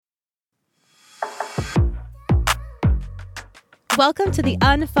Welcome to the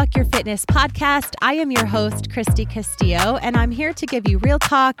Unfuck Your Fitness podcast. I am your host, Christy Castillo, and I'm here to give you real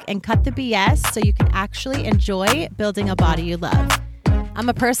talk and cut the BS so you can actually enjoy building a body you love. I'm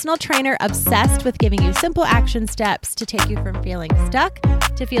a personal trainer obsessed with giving you simple action steps to take you from feeling stuck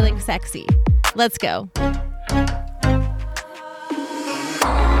to feeling sexy. Let's go.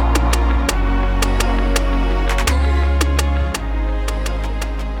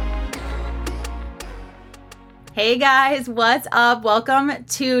 Hey guys, what's up? Welcome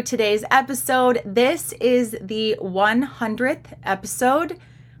to today's episode. This is the 100th episode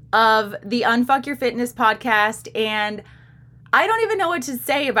of the Unfuck Your Fitness podcast, and I don't even know what to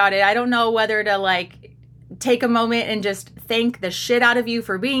say about it. I don't know whether to take a moment and just thank the shit out of you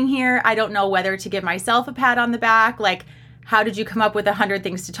for being here. I don't know whether to give myself a pat on the back. How did you come up with 100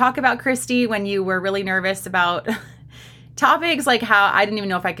 things to talk about, Christy, when you were really nervous about topics? How I didn't even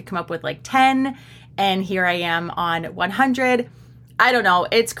know if I could come up with 10. And here I am on 100. I don't know.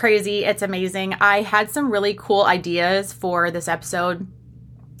 It's crazy. It's amazing. I had some really cool ideas for this episode.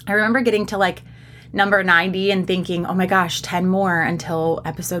 I remember getting to number 90 and thinking, oh my gosh, 10 more until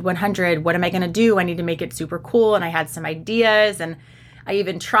episode 100. What am I going to do? I need to make it super cool. And I had some ideas and I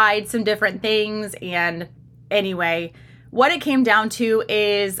even tried some different things. And anyway, what it came down to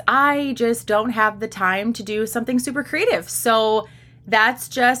is I just don't have the time to do something super creative. So that's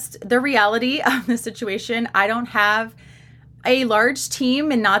just the reality of the situation. I don't have a large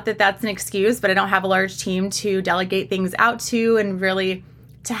team, and not that that's an excuse, but I don't have a large team to delegate things out to and really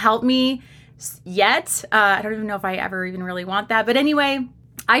to help me yet. I don't even know if I ever even really want that. But anyway,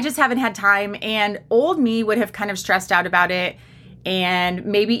 I just haven't had time, and old me would have kind of stressed out about it and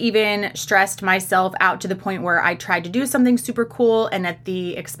maybe even stressed myself out to the point where I tried to do something super cool, and at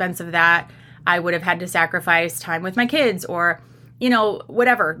the expense of that, I would have had to sacrifice time with my kids or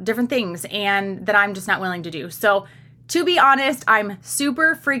whatever, different things, and that I'm just not willing to do. So to be honest, I'm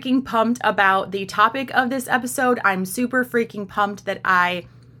super freaking pumped about the topic of this episode. I'm super freaking pumped that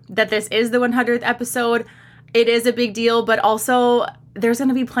this is the 100th episode. It is a big deal, but also there's going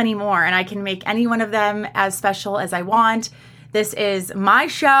to be plenty more, and I can make any one of them as special as I want. This is my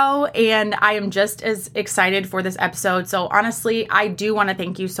show, and I am just as excited for this episode. So honestly, I do want to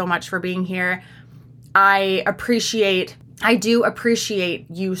thank you so much for being here. I do appreciate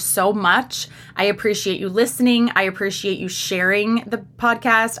you so much. I appreciate you listening. I appreciate you sharing the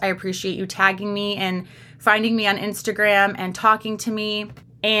podcast. I appreciate you tagging me and finding me on Instagram and talking to me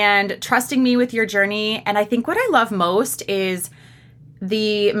and trusting me with your journey. And I think what I love most is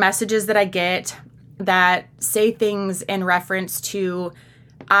the messages that I get that say things in reference to,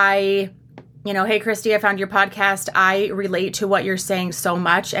 hey, Christy, I found your podcast. I relate to what you're saying so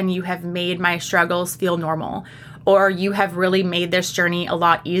much, and you have made my struggles feel normal. Or you have really made this journey a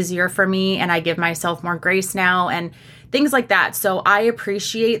lot easier for me, and I give myself more grace now, and things like that. So I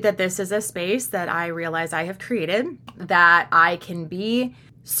appreciate that this is a space that I realize I have created, that I can be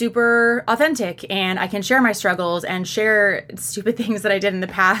super authentic, and I can share my struggles and share stupid things that I did in the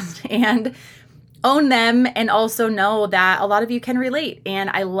past and own them, and also know that a lot of you can relate. And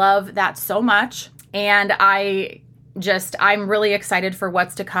I love that so much. And I'm really excited for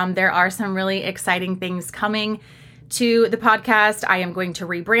what's to come. There are some really exciting things coming to the podcast. I am going to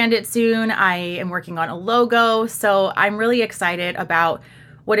rebrand it soon. I am working on a logo. So I'm really excited about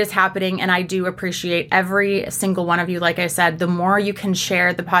what is happening. And I do appreciate every single one of you. Like I said, the more you can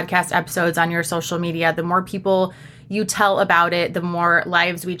share the podcast episodes on your social media, the more people you tell about it, the more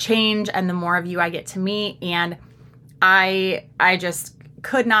lives we change, and the more of you I get to meet. And I just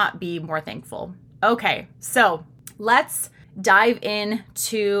could not be more thankful. Okay, so let's dive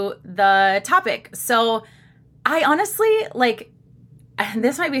into the topic. So I honestly,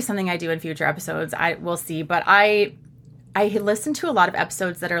 this might be something I do in future episodes. I will see, but I listen to a lot of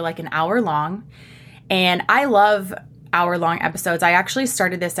episodes that are an hour long, and I love hour-long episodes. I actually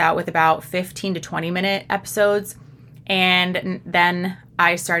started this out with about 15 to 20-minute episodes, and then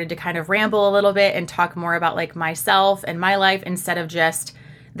I started to kind of ramble a little bit and talk more about myself and my life instead of just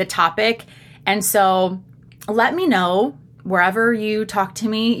the topic. And so let me know wherever you talk to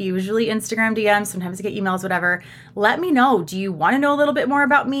me, usually Instagram DMs, sometimes I get emails, whatever. Let me know. Do you want to know a little bit more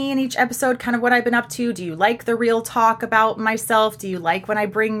about me in each episode, kind of what I've been up to? Do you like the real talk about myself? Do you like when I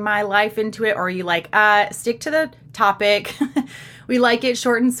bring my life into it? Or are you stick to the topic? We like it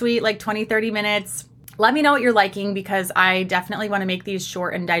short and sweet, 20, 30 minutes. Let me know what you're liking, because I definitely want to make these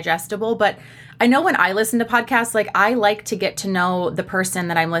short and digestible. But I know when I listen to podcasts, I like to get to know the person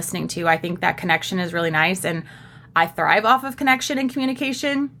that I'm listening to. I think that connection is really nice, and I thrive off of connection and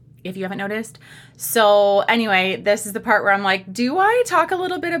communication. if you haven't noticed. So anyway, this is the part where I'm like, do I talk a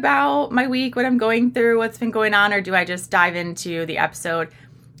little bit about my week, what I'm going through, what's been going on, or do I just dive into the episode?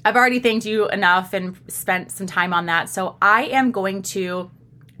 I've already thanked you enough and spent some time on that. So I am going to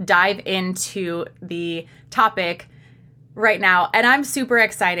dive into the topic right now, and I'm super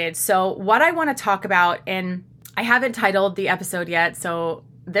excited. So what I want to talk about, and I haven't titled the episode yet, so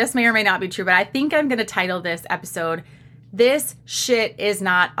this may or may not be true, but I think I'm going to title this episode, "This Shit Is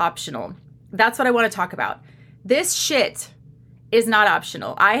Not Optional." That's what I want to talk about. This shit is not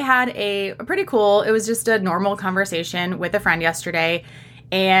optional. I had a pretty cool, it was just a normal conversation with a friend yesterday.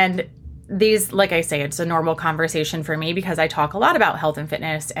 And these, like I say, it's a normal conversation for me because I talk a lot about health and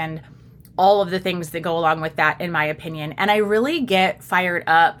fitness and all of the things that go along with that, in my opinion. And I really get fired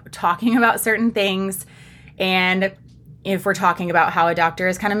up talking about certain things. And if we're talking about how a doctor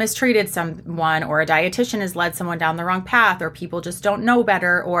has kind of mistreated someone, or a dietitian has led someone down the wrong path, or people just don't know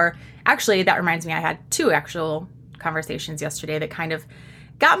better, or actually, that reminds me, I had 2 actual conversations yesterday that kind of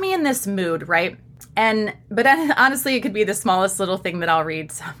got me in this mood, right? But honestly, it could be the smallest little thing that I'll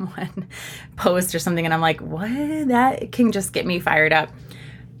read someone post or something, and I'm like, what? That can just get me fired up.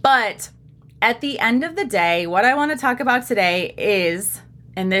 But at the end of the day, what I want to talk about today is,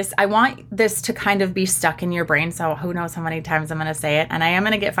 I want this to kind of be stuck in your brain. So who knows how many times I'm going to say it. And I am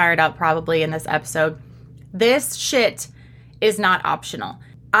going to get fired up probably in this episode. This shit is not optional.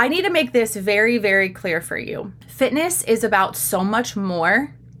 I need to make this very, very clear for you. Fitness is about so much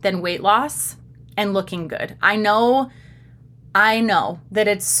more than weight loss and looking good. I know that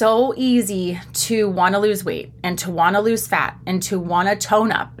it's so easy to want to lose weight and to want to lose fat and to want to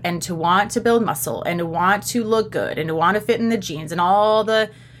tone up and to want to build muscle and to want to look good and to want to fit in the jeans and all the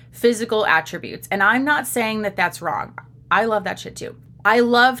physical attributes. And I'm not saying that that's wrong. I love that shit too. I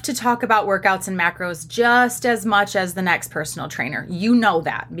love to talk about workouts and macros just as much as the next personal trainer. You know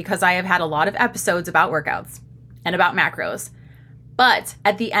that because I have had a lot of episodes about workouts and about macros. But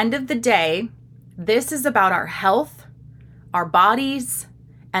at the end of the day, this is about our health, our bodies,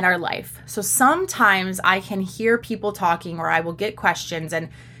 and our life. So sometimes I can hear people talking, or I will get questions, and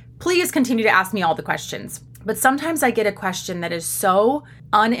please continue to ask me all the questions. But sometimes I get a question that is so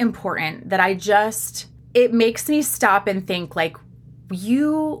unimportant that it makes me stop and think, like,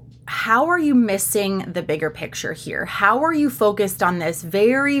 how are you missing the bigger picture here? How are you focused on this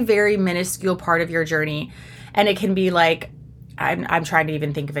very, very minuscule part of your journey? And it can be like, I'm trying to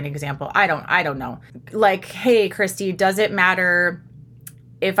even think of an example. I don't know. Like, hey, Christy, does it matter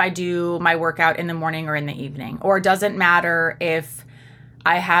if I do my workout in the morning or in the evening? Or does it matter if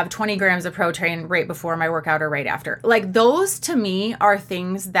I have 20 grams of protein right before my workout or right after? Like, those to me are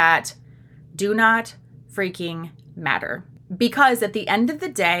things that do not freaking matter. Because at the end of the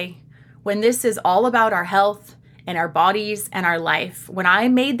day, when this is all about our health and our bodies and our life, when I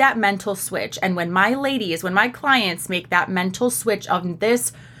made that mental switch, and when my clients make that mental switch of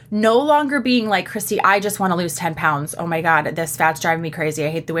this no longer being like, Christy, I just want to lose 10 pounds. Oh my God, this fat's driving me crazy. I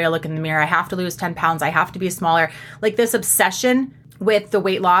hate the way I look in the mirror. I have to lose 10 pounds. I have to be smaller. Like, this obsession with the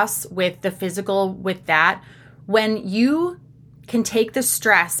weight loss, with the physical, with that, when you can take the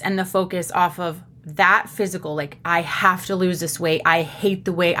stress and the focus off of that physical, like, I have to lose this weight. I hate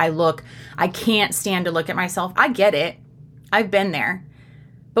the way I look. I can't stand to look at myself. I get it. I've been there.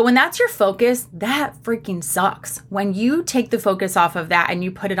 But when that's your focus, that freaking sucks. When you take the focus off of that and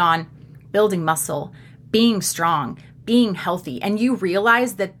you put it on building muscle, being strong, being healthy, and you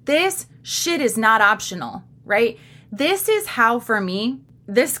realize that this shit is not optional, right? This is how, for me,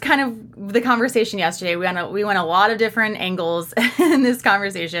 this kind of the conversation yesterday, we went a lot of different angles in this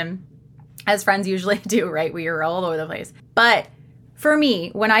conversation, as friends usually do, right? We were all over the place. But for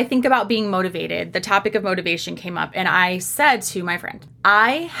me, when I think about being motivated, the topic of motivation came up, and I said to my friend,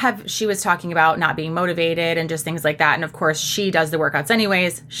 she was talking about not being motivated and just things like that. And of course, she does the workouts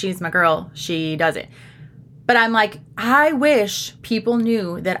anyways. She's my girl. She does it. But I'm like, I wish people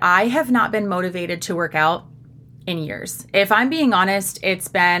knew that I have not been motivated to work out in years. If I'm being honest, it's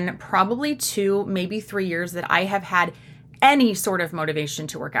been probably 2, maybe 3 years that I have had any sort of motivation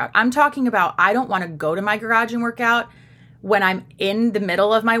to work out. I'm talking about, I don't want to go to my garage and work out. When I'm in the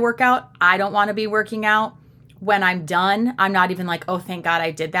middle of my workout, I don't want to be working out. When I'm done, I'm not even like, oh, thank God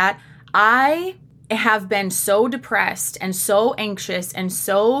I did that. I have been so depressed and so anxious and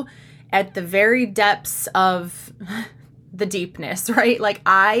so at the very depths of the deepness, right? Like,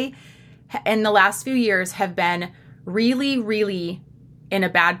 I, in the last few years, have been really, really in a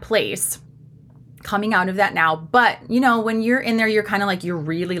bad place. Coming out of that now. But, when you're in there, you're kind of like, you're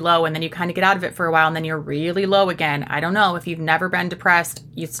really low, and then you kind of get out of it for a while, and then you're really low again. I don't know. If you've never been depressed,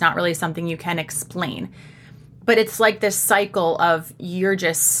 it's not really something you can explain. But it's like this cycle of you're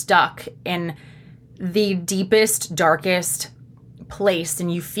just stuck in the deepest, darkest place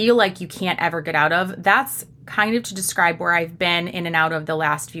and you feel like you can't ever get out of. That's kind of to describe where I've been in and out of the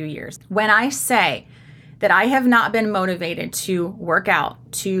last few years. When I say that I have not been motivated to work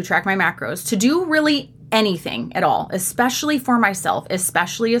out, to track my macros, to do really anything at all, especially for myself,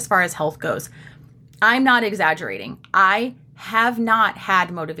 especially as far as health goes, I'm not exaggerating. I have not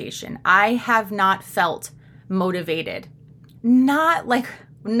had motivation. I have not felt motivated. Not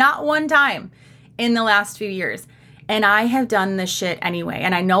one time in the last few years. And I have done this shit anyway.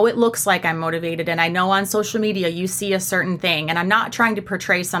 And I know it looks like I'm motivated. And I know on social media you see a certain thing. And I'm not trying to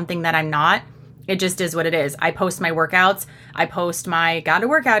portray something that I'm not. It just is what it is. I post my workouts. I post my got a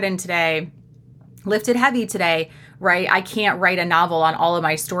workout in today, lifted heavy today, right? I can't write a novel on all of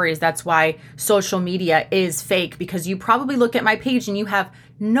my stories. That's why social media is fake, because you probably look at my page and you have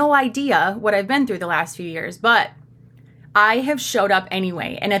no idea what I've been through the last few years. But I have showed up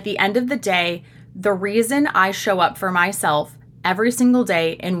anyway. And at the end of the day, the reason I show up for myself every single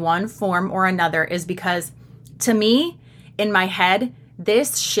day in one form or another is because, to me, in my head,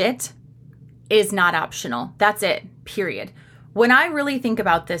 this shit is not optional. That's it, period. When I really think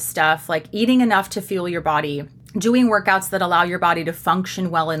about this stuff, like eating enough to fuel your body, doing workouts that allow your body to function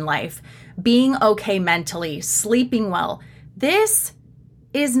well in life, being okay mentally, sleeping well, this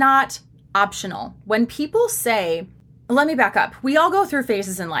is not optional. When people say, let me back up. We all go through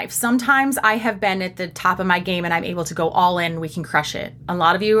phases in life. Sometimes I have been at the top of my game and I'm able to go all in. We can crush it. A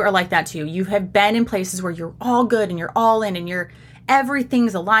lot of you are like that too. You have been in places where you're all good and you're all in and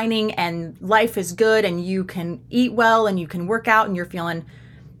everything's aligning and life is good and you can eat well and you can work out and you're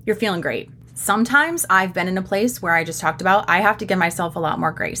feeling great. Sometimes I've been in a place where I just talked about, I have to give myself a lot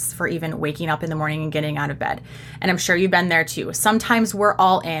more grace for even waking up in the morning and getting out of bed. And I'm sure you've been there too. Sometimes we're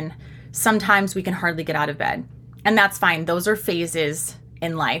all in. Sometimes we can hardly get out of bed. And that's fine. Those are phases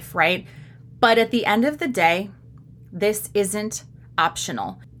in life, right? But at the end of the day, this isn't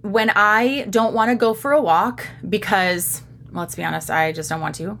optional. When I don't want to go for a walk because, let's be honest, I just don't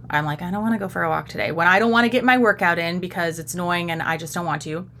want to. I'm like, I don't want to go for a walk today. When I don't want to get my workout in because it's annoying and I just don't want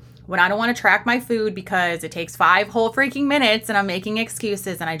to. When I don't want to track my food because it takes 5 whole freaking minutes and I'm making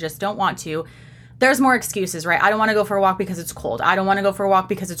excuses and I just don't want to. There's more excuses, right? I don't want to go for a walk because it's cold. I don't want to go for a walk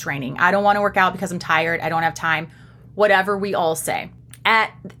because it's raining. I don't want to work out because I'm tired. I don't have time. Whatever we all say.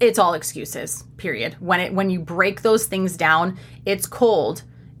 It's all excuses, period. When you break those things down, it's cold.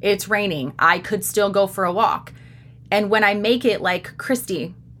 It's raining. I could still go for a walk. And when I make it like,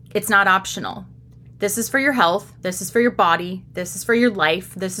 Christy, it's not optional. This is for your health. This is for your body. This is for your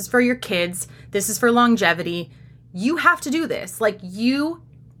life. This is for your kids. This is for longevity. You have to do this. Like, you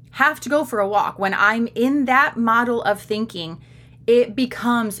have to go for a walk. When I'm in that model of thinking, it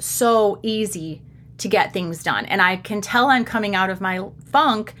becomes so easy to get things done. And I can tell I'm coming out of my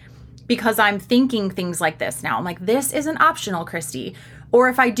funk because I'm thinking things like this now. I'm like, this isn't optional, Christy. Or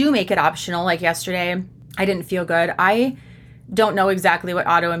if I do make it optional, like yesterday, I didn't feel good. I don't know exactly what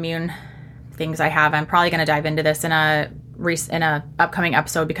autoimmune things I have. I'm probably going to dive into this in a upcoming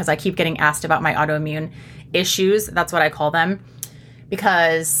episode because I keep getting asked about my autoimmune issues. That's what I call them.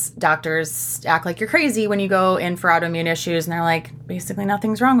 Because doctors act like you're crazy when you go in for autoimmune issues and they're like, basically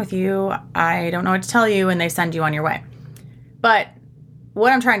nothing's wrong with you. I don't know what to tell you. And they send you on your way. But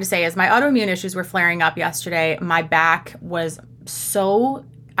what I'm trying to say is my autoimmune issues were flaring up yesterday. My back was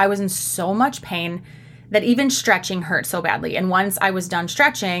I was in so much pain that even stretching hurt so badly. And once I was done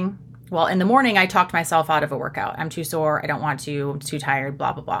stretching, well, in the morning, I talked myself out of a workout. I'm too sore. I don't want to. I'm too tired,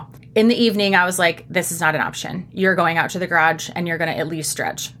 blah, blah, blah. In the evening, I was like, this is not an option. You're going out to the garage and you're going to at least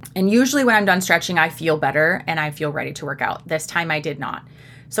stretch. And usually when I'm done stretching, I feel better and I feel ready to work out. This time I did not.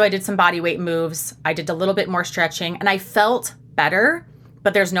 So I did some body weight moves. I did a little bit more stretching and I felt better,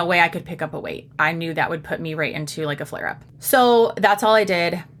 but there's no way I could pick up a weight. I knew that would put me right into like a flare up. So that's all I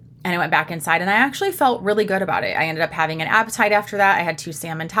did. And I went back inside and I actually felt really good about it. I ended up having an appetite after that. I had 2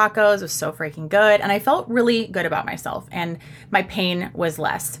 salmon tacos. It was so freaking good. And I felt really good about myself and my pain was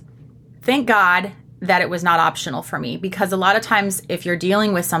less. Thank God that it was not optional for me, because a lot of times if you're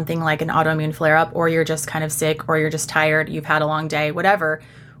dealing with something like an autoimmune flare-up or you're just kind of sick or you're just tired, you've had a long day, whatever,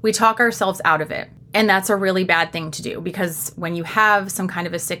 we talk ourselves out of it. And that's a really bad thing to do, because when you have some kind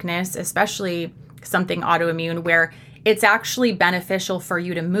of a sickness, especially something autoimmune where it's actually beneficial for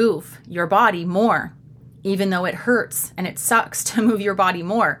you to move your body more, even though it hurts and it sucks to move your body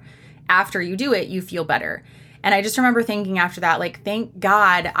more. After you do it, you feel better. And I just remember thinking after that, like, thank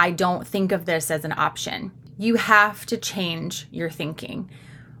God I don't think of this as an option. You have to change your thinking.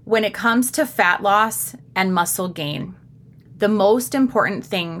 When it comes to fat loss and muscle gain, the most important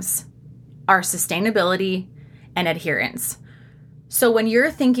things are sustainability and adherence. So when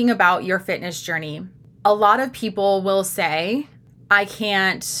you're thinking about your fitness journey, a lot of people will say, I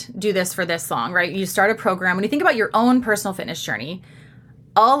can't do this for this long, right? You start a program. When you think about your own personal fitness journey,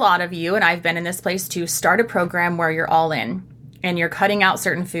 a lot of you, and I've been in this place too, start a program where you're all in and you're cutting out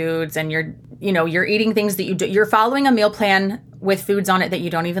certain foods and you're eating things that you're following a meal plan with foods on it that you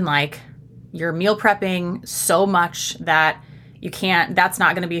don't even like. You're meal prepping so much that that's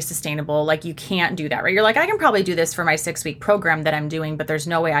not going to be sustainable. Like you can't do that, right? You're like, I can probably do this for my 6-week program that I'm doing, but there's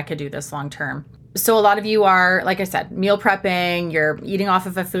no way I could do this long term. So a lot of you are, like I said, meal prepping, you're eating off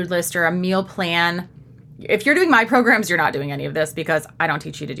of a food list or a meal plan. If you're doing my programs, you're not doing any of this because I don't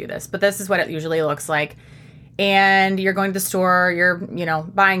teach you to do this, but this is what it usually looks like. And you're going to the store, you're,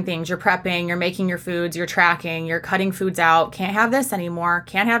 buying things, you're prepping, you're making your foods, you're tracking, you're cutting foods out. Can't have this anymore.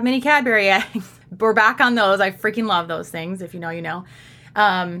 Can't have mini Cadbury eggs. We're back on those. I freaking love those things. If you know, you know.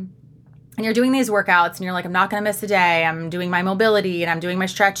 And you're doing these workouts and you're like, I'm not going to miss a day. I'm doing my mobility and I'm doing my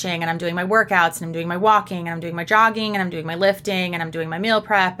stretching and I'm doing my workouts and I'm doing my walking and I'm doing my jogging and I'm doing my lifting and I'm doing my meal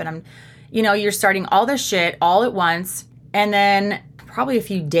prep and I'm, you're starting all this shit all at once. And then probably a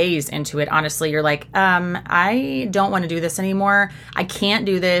few days into it, honestly, you're like, I don't want to do this anymore. I can't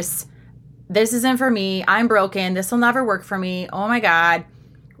do this. This isn't for me. I'm broken. This will never work for me. Oh my God,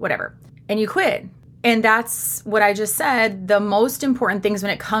 whatever. And you quit. And that's what I just said. The most important things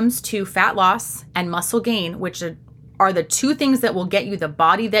when it comes to fat loss and muscle gain, which are the two things that will get you the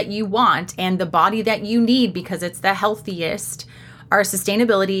body that you want and the body that you need because it's the healthiest, are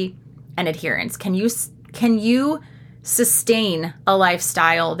sustainability and adherence. Can you sustain a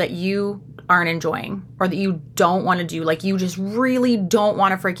lifestyle that you aren't enjoying or that you don't want to do? Like you just really don't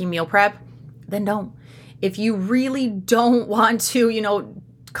want to freaking meal prep, then don't. If you really don't want to,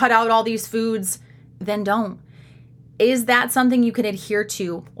 cut out all these foods, then don't. Is that something you can adhere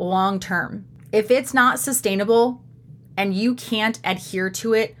to long term? If it's not sustainable and you can't adhere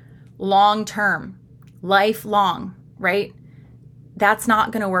to it long term, lifelong, right? That's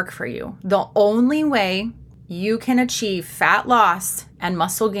not going to work for you. The only way you can achieve fat loss and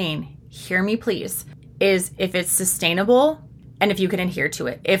muscle gain, hear me please, is if it's sustainable and if you can adhere to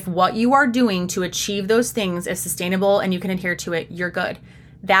it. If what you are doing to achieve those things is sustainable and you can adhere to it, you're good.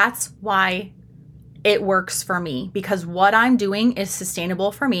 That's why it works for me, because what I'm doing is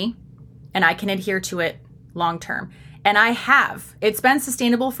sustainable for me and I can adhere to it long term. And I have. It's been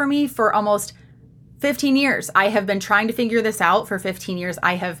sustainable for me for almost 15 years. I have been trying to figure this out for 15 years.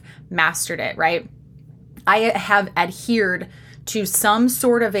 I have mastered it, right? I have adhered to some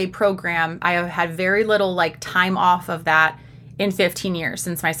sort of a program. I have had very little time off of that in 15 years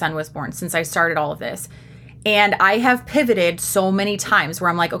since my son was born, since I started all of this. And I have pivoted so many times where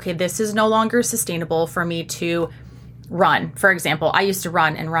I'm like, okay, this is no longer sustainable for me to run. For example, I used to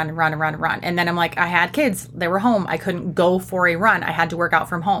run. And then I'm like, I had kids. They were home. I couldn't go for a run. I had to work out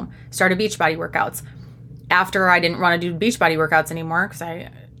from home. Started Beachbody workouts. After I didn't want to do Beachbody workouts anymore because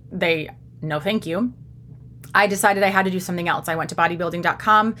no thank you. I decided I had to do something else. I went to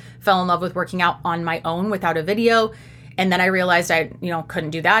bodybuilding.com, fell in love with working out on my own without a video. And then I realized I,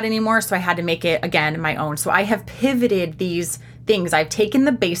 couldn't do that anymore. So I had to make it again my own. So I have pivoted these things. I've taken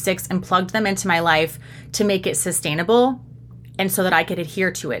the basics and plugged them into my life to make it sustainable and so that I could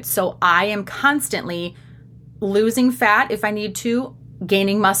adhere to it. So I am constantly losing fat if I need to,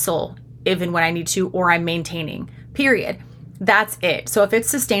 gaining muscle even when I need to, or I'm maintaining, period. That's it. So if it's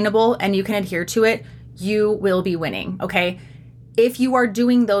sustainable and you can adhere to it, you will be winning. Okay. If you are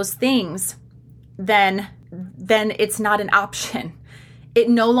doing those things, then it's not an option. It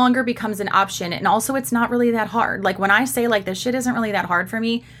no longer becomes an option. And also it's not really that hard. Like when I say this shit isn't really that hard for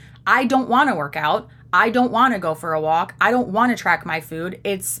me, I don't want to work out. I don't want to go for a walk. I don't want to track my food.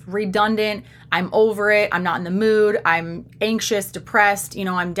 It's redundant. I'm over it. I'm not in the mood. I'm anxious, depressed.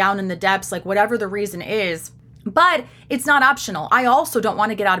 I'm down in the depths, whatever the reason is, but it's not optional. I also don't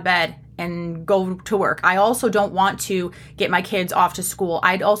want to get out of bed and go to work. I also don't want to get my kids off to school.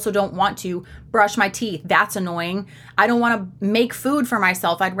 I also don't want to brush my teeth. That's annoying. I don't want to make food for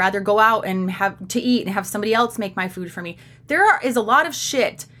myself. I'd rather go out and have to eat and have somebody else make my food for me. There is a lot of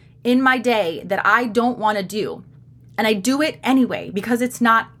shit in my day that I don't want to do. And I do it anyway because it's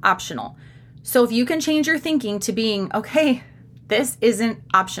not optional. So if you can change your thinking to being, okay, this isn't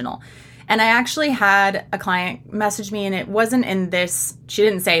optional. And I actually had a client message me, and it wasn't in this, she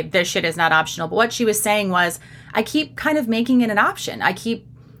didn't say this shit is not optional, but what she was saying was, I keep kind of making it an option. I keep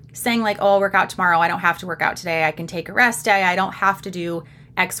saying oh, I'll work out tomorrow. I don't have to work out today. I can take a rest day. I don't have to do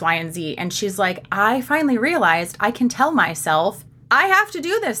X, Y, and Z. And she's like, I finally realized I can tell myself I have to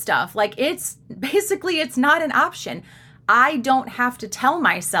do this stuff. It's not an option. I don't have to tell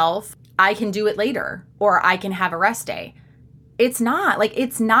myself I can do it later, or I can have a rest day. It's not. Like,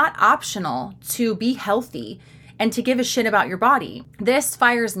 it's not optional to be healthy and to give a shit about your body. This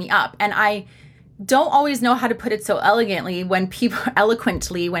fires me up. And I don't always know how to put it so eloquently when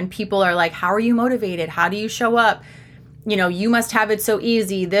people are like, how are you motivated? How do you show up? You know, you must have it so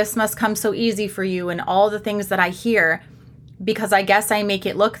easy. This must come so easy for you. And all the things that I hear, because I guess I make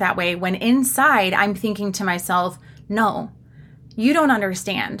it look that way, when inside I'm thinking to myself, no, you don't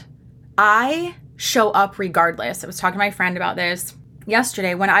understand. I show up regardless. I was talking to my friend about this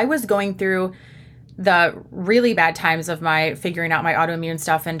yesterday when I was going through the really bad times of my figuring out my autoimmune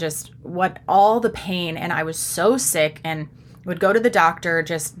stuff and just all the pain. And I was so sick and would go to the doctor,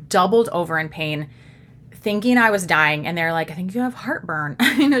 just doubled over in pain, thinking I was dying. And they're like, I think you have heartburn.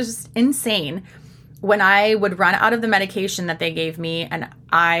 I mean, it was just insane. When I would run out of the medication that they gave me, and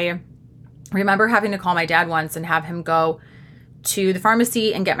I remember having to call my dad once and have him go to the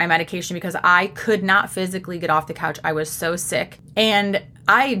pharmacy and get my medication because I could not physically get off the couch. I was so sick. And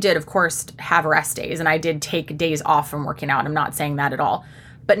I did, of course, have rest days, and I did take days off from working out. I'm not saying that at all.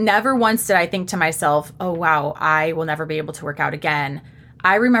 But never once did I think to myself, oh, wow, I will never be able to work out again.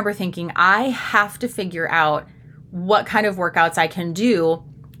 I remember thinking, I have to figure out what kind of workouts I can do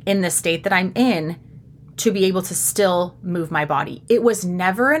in the state that I'm in to be able to still move my body. It was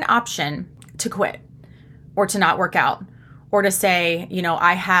never an option to quit or to not work out or to say, you know,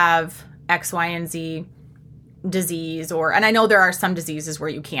 I have X, Y, and Z disease, and I know there are some diseases where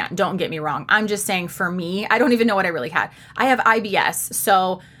you can't, don't get me wrong. I'm just saying for me, I don't even know what I really had. I have IBS.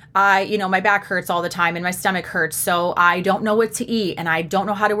 So my back hurts all the time and my stomach hurts. So I don't know what to eat and I don't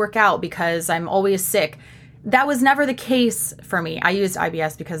know how to work out because I'm always sick. That was never the case for me. I used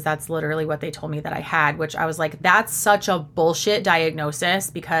IBS because that's literally what they told me that I had, which I was like, that's such a bullshit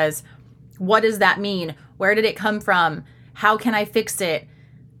diagnosis because what does that mean? Where did it come from? How can I fix it?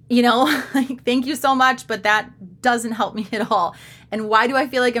 You know, like, thank you so much, but that doesn't help me at all. And why do I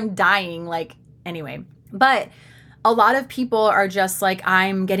feel like I'm dying? Like, anyway, but a lot of people are just like,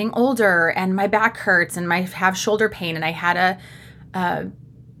 I'm getting older and my back hurts and I have shoulder pain and I had a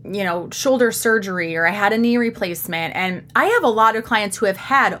shoulder surgery or I had a knee replacement. And I have a lot of clients who have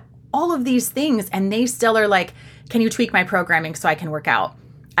had all of these things and they still are like, can you tweak my programming so I can work out?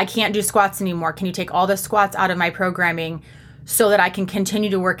 I can't do squats anymore. Can you take all the squats out of my programming so that I can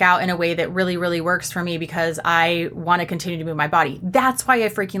continue to work out in a way that really, really works for me because I want to continue to move my body? That's why I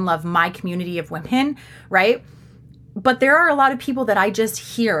freaking love my community of women, right? But there are a lot of people that I just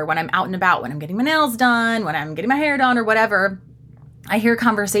hear when I'm out and about, when I'm getting my nails done, when I'm getting my hair done or whatever. I hear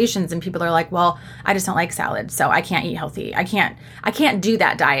conversations and people are like, well, I just don't like salad, so I can't eat healthy. I can't do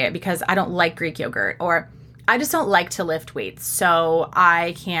that diet because I don't like Greek yogurt, or I just don't like to lift weights, so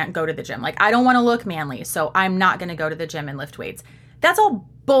I can't go to the gym. Like, I don't want to look manly, so I'm not going to go to the gym and lift weights. That's all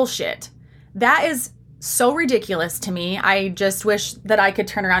bullshit. That is so ridiculous to me. I just wish that I could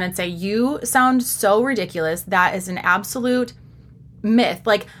turn around and say, you sound so ridiculous. That is an absolute myth.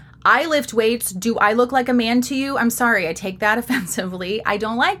 Like, I lift weights. Do I look like a man to you? I'm sorry. I take that offensively. I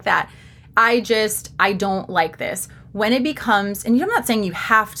don't like that. I don't like this. When it becomes, and I'm not saying you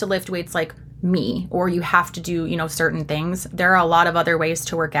have to lift weights like me or you have to do, certain things. There are a lot of other ways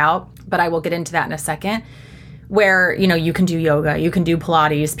to work out, but I will get into that in a second, where, you can do yoga, you can do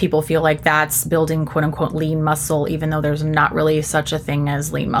Pilates. People feel like that's building quote unquote lean muscle, even though there's not really such a thing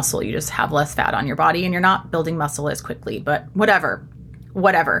as lean muscle. You just have less fat on your body and you're not building muscle as quickly, but whatever.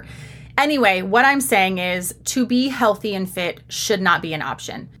 Anyway, what I'm saying is to be healthy and fit should not be an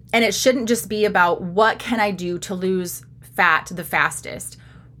option. And it shouldn't just be about what can I do to lose fat the fastest.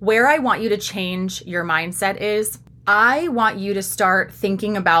 Where I want you to change your mindset is I want you to start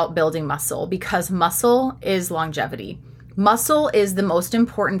thinking about building muscle, because muscle is longevity. Muscle is the most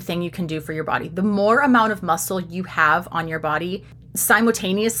important thing you can do for your body. The more amount of muscle you have on your body,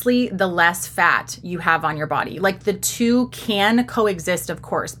 simultaneously, the less fat you have on your body. Like, the two can coexist, of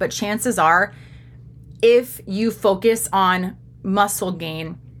course, but chances are if you focus on muscle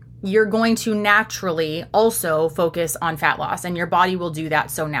gain, you're going to naturally also focus on fat loss, and your body will do that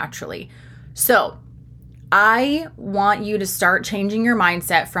so naturally. So I want you to start changing your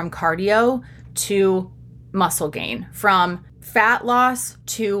mindset from cardio to muscle gain, from fat loss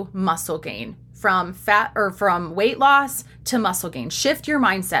to muscle gain, from weight loss to muscle gain. Shift your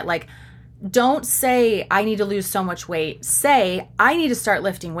mindset. Like, don't say, I need to lose so much weight. Say, I need to start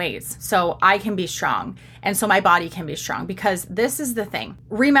lifting weights so I can be strong and so my body can be strong. Because this is the thing.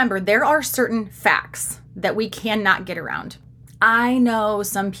 Remember, there are certain facts that we cannot get around. I know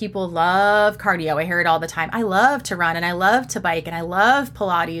some people love cardio. I hear it all the time. I love to run and I love to bike and I love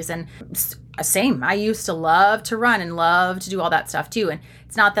Pilates and Same. I used to love to run and love to do all that stuff too. And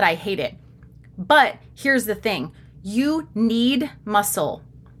it's not that I hate it. But here's the thing. You need muscle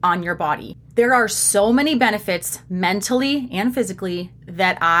on your body. There are so many benefits mentally and physically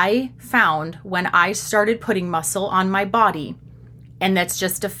that I found when I started putting muscle on my body. And that's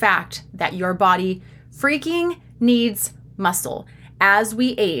just a fact that your body freaking needs muscle. As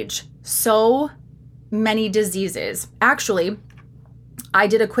we age, so many diseases. Actually, I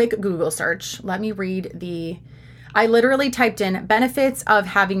did a quick Google search. Let me read I literally typed in benefits of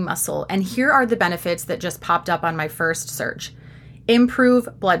having muscle, and here are the benefits that just popped up on my first search. Improve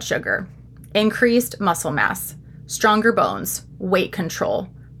blood sugar, increased muscle mass, stronger bones, weight control,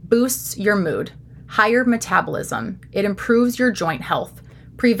 boosts your mood, higher metabolism, it improves your joint health,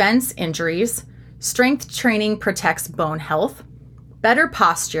 prevents injuries, strength training protects bone health, better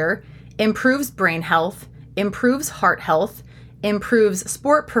posture, improves brain health, improves heart health, improves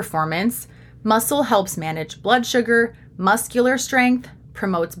sport performance, muscle helps manage blood sugar, muscular strength,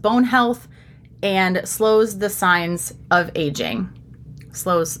 promotes bone health, and slows the signs of aging.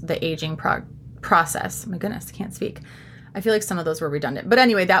 Slows the aging process. My goodness, I can't speak. I feel like some of those were redundant. But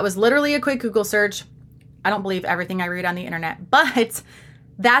anyway, that was literally a quick Google search. I don't believe everything I read on the internet, but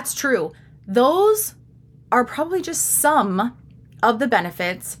that's true. Those are probably just some of the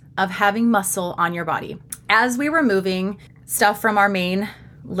benefits of having muscle on your body. As we were moving stuff from our main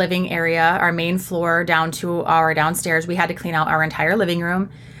living area, our main floor, down to our downstairs, we had to clean out our entire living room,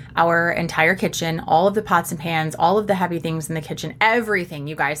 our entire kitchen, all of the pots and pans, all of the heavy things in the kitchen, everything,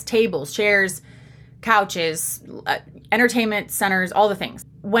 you guys, tables, chairs, couches, entertainment centers, all the things.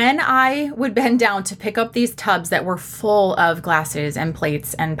 When I would bend down to pick up these tubs that were full of glasses and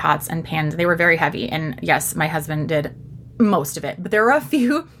plates and pots and pans, they were very heavy. And yes, my husband did most of it, but there were a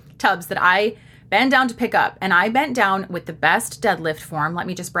few tubs that I bent down to pick up, and I bent down with the best deadlift form. Let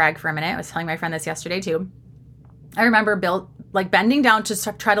me just brag for a minute. I was telling my friend this yesterday too. I remember bending down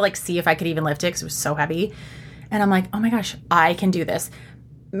to try to see if I could even lift it because it was so heavy. And I'm like, oh my gosh, I can do this.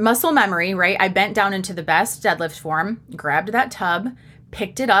 Muscle memory, right? I bent down into the best deadlift form, grabbed that tub,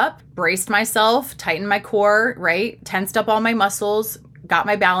 picked it up, braced myself, tightened my core, right? Tensed up all my muscles, got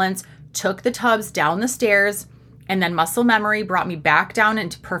my balance, took the tubs down the stairs, and then muscle memory brought me back down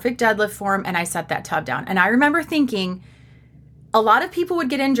into perfect deadlift form, and I set that tub down. And I remember thinking, a lot of people would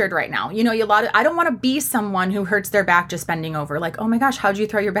get injured right now. I don't want to be someone who hurts their back just bending over. Like, oh my gosh, how'd you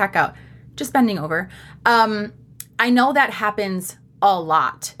throw your back out? Just bending over. I know that happens a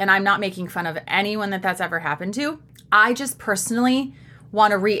lot, and I'm not making fun of anyone that's ever happened to. I just personally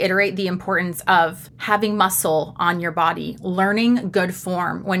want to reiterate the importance of having muscle on your body, learning good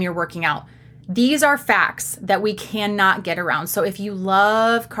form when you're working out. These are facts that we cannot get around. So if you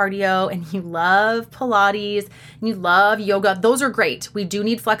love cardio and you love Pilates and you love yoga, those are great. We do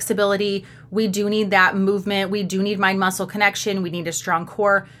need flexibility. We do need that movement. We do need mind-muscle connection. We need a strong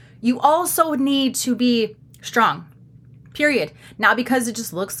core. You also need to be strong, period. Not because it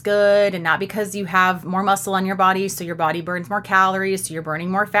just looks good and not because you have more muscle on your body, so your body burns more calories, so you're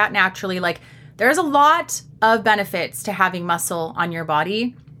burning more fat naturally. There's a lot of benefits to having muscle on your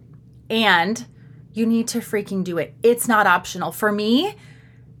body. And you need to freaking do it. It's not optional. For me,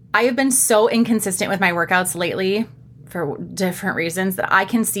 I have been so inconsistent with my workouts lately for different reasons that I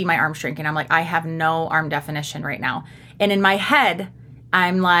can see my arms shrinking. I'm like, I have no arm definition right now. And in my head,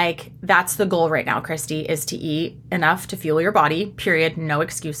 I'm like, that's the goal right now, Christy, is to eat enough to fuel your body, period, no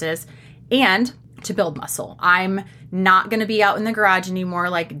excuses, and to build muscle. I'm not going to be out in the garage anymore,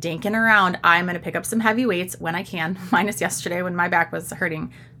 dinking around. I'm going to pick up some heavy weights when I can, minus yesterday when my back was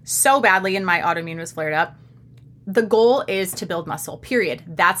hurting so badly and my autoimmune was flared up. The goal is to build muscle, period.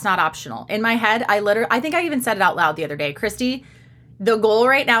 That's not optional. In my head, I think I even said it out loud the other day. Christy, the goal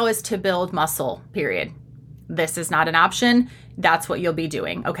right now is to build muscle, period. This is not an option. That's what you'll be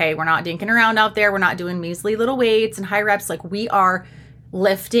doing. Okay. We're not dinking around out there. We're not doing measly little weights and high reps. We are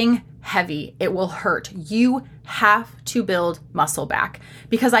lifting heavy. It will hurt. You have to build muscle back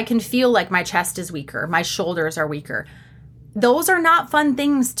because I can feel like my chest is weaker. My shoulders are weaker. Those are not fun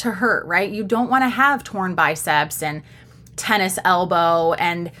things to hurt, right? You don't want to have torn biceps and tennis elbow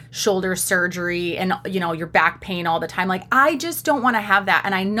and shoulder surgery and, your back pain all the time. I just don't want to have that.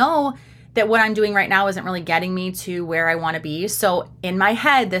 And I know that what I'm doing right now isn't really getting me to where I want to be. So in my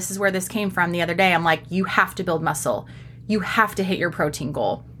head, this is where this came from the other day. I'm like, you have to build muscle. You have to hit your protein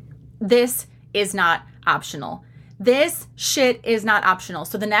goal. This is not optional. This shit is not optional.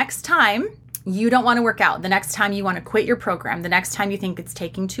 So the next time you don't want to work out, the next time you want to quit your program, the next time you think it's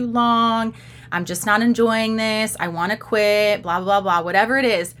taking too long, I'm just not enjoying this, I want to quit, blah, blah, blah, whatever it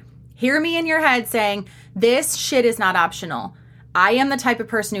is, hear me in your head saying, this shit is not optional. I am the type of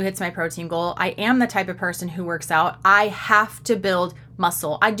person who hits my protein goal. I am the type of person who works out. I have to build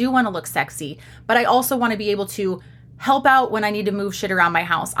muscle. I do want to look sexy, but I also want to be able to help out when I need to move shit around my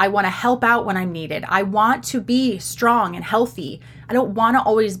house. I want to help out when I'm needed. I want to be strong and healthy. I don't want to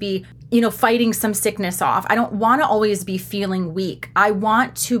always be, fighting some sickness off. I don't want to always be feeling weak. I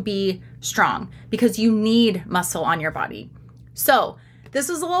want to be strong because you need muscle on your body. So this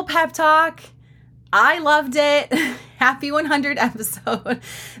was a little pep talk. I loved it. Happy 100 episode.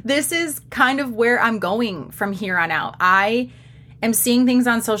 This is kind of where I'm going from here on out. I am seeing things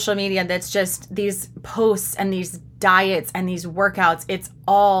on social media that's just these posts and these diets and these workouts. It's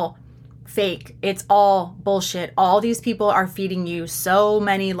all fake. It's all bullshit. All these people are feeding you so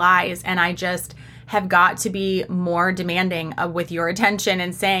many lies. And I just have got to be more demanding with your attention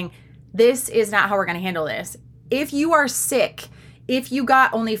and saying, this is not how we're going to handle this. If you are sick, if you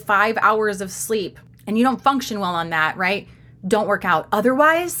got only 5 hours of sleep and you don't function well on that, right? Don't work out.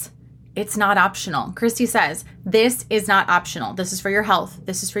 Otherwise, it's not optional. Christy says, this is not optional. This is for your health.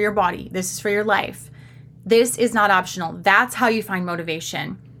 This is for your body. This is for your life. This is not optional. That's how you find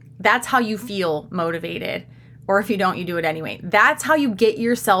motivation. That's how you feel motivated. Or if you don't, you do it anyway. That's how you get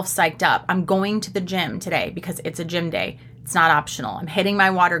yourself psyched up. I'm going to the gym today because it's a gym day. It's not optional. I'm hitting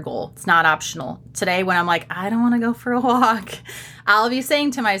my water goal. It's not optional. Today when I'm like, I don't want to go for a walk, I'll be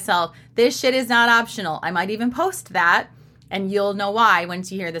saying to myself, this shit is not optional. I might even post that and you'll know why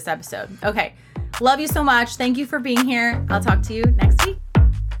once you hear this episode. Okay. Love you so much. Thank you for being here. I'll talk to you next week.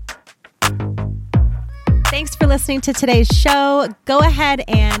 Thanks for listening to today's show. Go ahead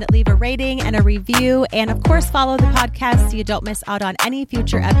and leave a rating and a review. And of course, follow the podcast so you don't miss out on any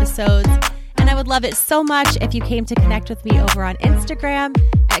future episodes. And I would love it so much if you came to connect with me over on Instagram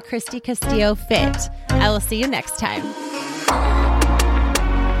at Christy Castillo Fit. I will see you next time.